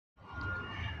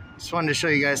Just wanted to show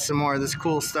you guys some more of this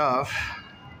cool stuff.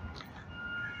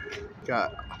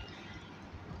 Got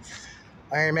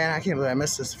Iron Man. I can't believe I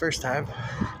missed this the first time.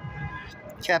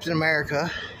 Captain America.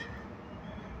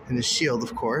 And his shield,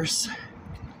 of course.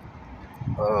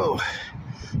 Oh,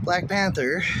 Black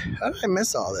Panther. How did I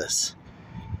miss all this?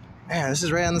 Man, this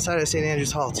is right on the side of St.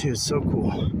 Andrews Hall, too. It's so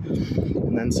cool.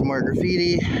 And then some more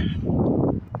graffiti.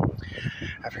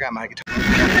 I forgot my guitar.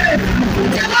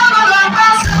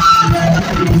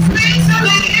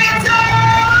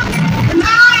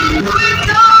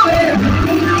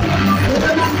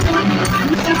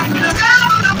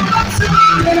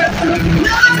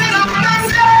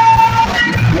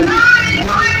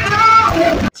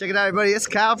 Check it out, everybody. It's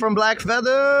Kyle from Black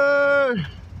Feather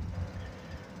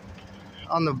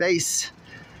on the bass,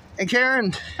 and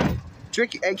Karen,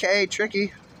 Tricky, aka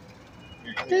Tricky.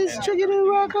 It's tricky to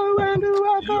rock around,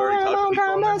 long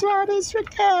time. That's right, it's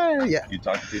tricky. Yeah. You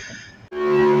talk to people.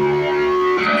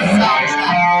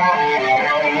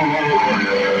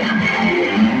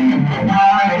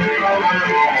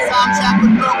 Soundcheck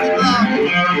with Broken Love.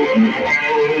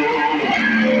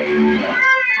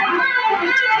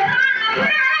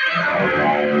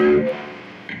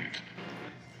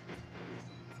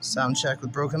 Sound check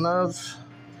with Broken Love.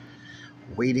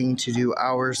 Waiting to do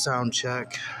our sound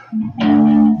check.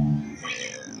 And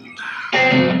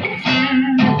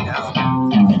yeah,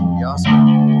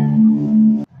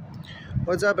 awesome.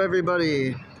 What's up,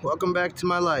 everybody? Welcome back to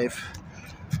my life.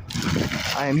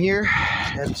 I am here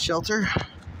at the shelter.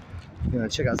 I'm gonna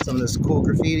check out some of this cool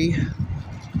graffiti.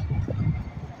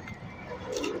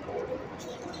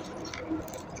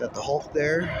 Got the Hulk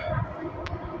there.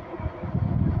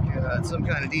 Got some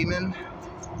kind of demon.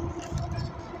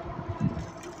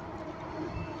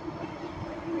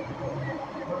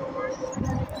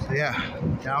 So yeah,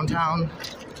 downtown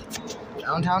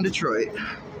Detroit,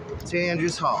 St.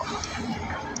 Andrews Hall.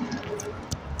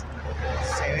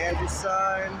 St. Andrews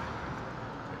sign.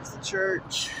 It's the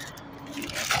church.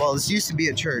 Well, this used to be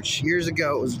a church. Years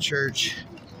ago, it was a church,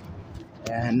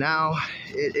 and now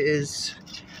it is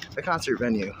a concert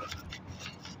venue.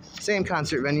 Same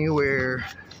concert venue where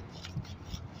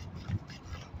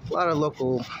a lot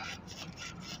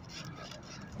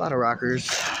of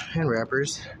rockers and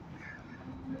rappers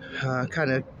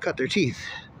kind of cut their teeth.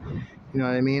 You know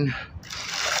what I mean?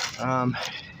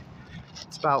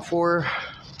 It's about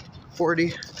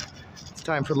 4:40. It's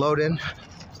time for load-in.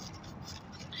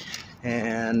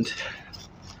 And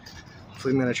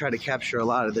hopefully I'm going to try to capture a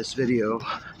lot of this video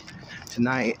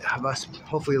tonight of us,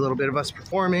 hopefully a little bit of us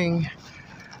performing.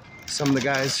 Some of the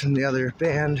guys from the other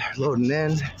band loading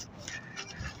in.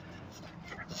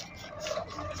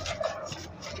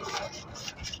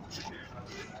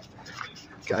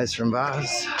 Guys from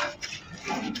Vaz.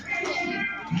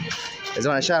 Guys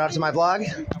want to shout out to my vlog?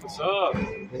 What's up?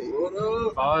 What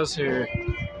up? Vaz here.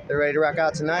 They're ready to rock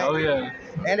out tonight? Oh yeah.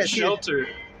 And at Shelter.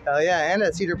 Hell yeah, and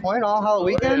at Cedar Point all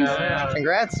Halloween weekend. Yeah.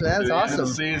 Congrats, man. That's awesome.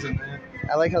 Season, man.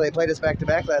 I like how they played us back to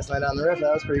back last night on the roof.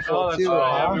 That was pretty cool too.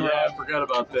 Right. I forgot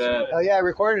about that. Oh yeah, I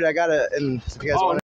recorded. I got it, and if you guys want to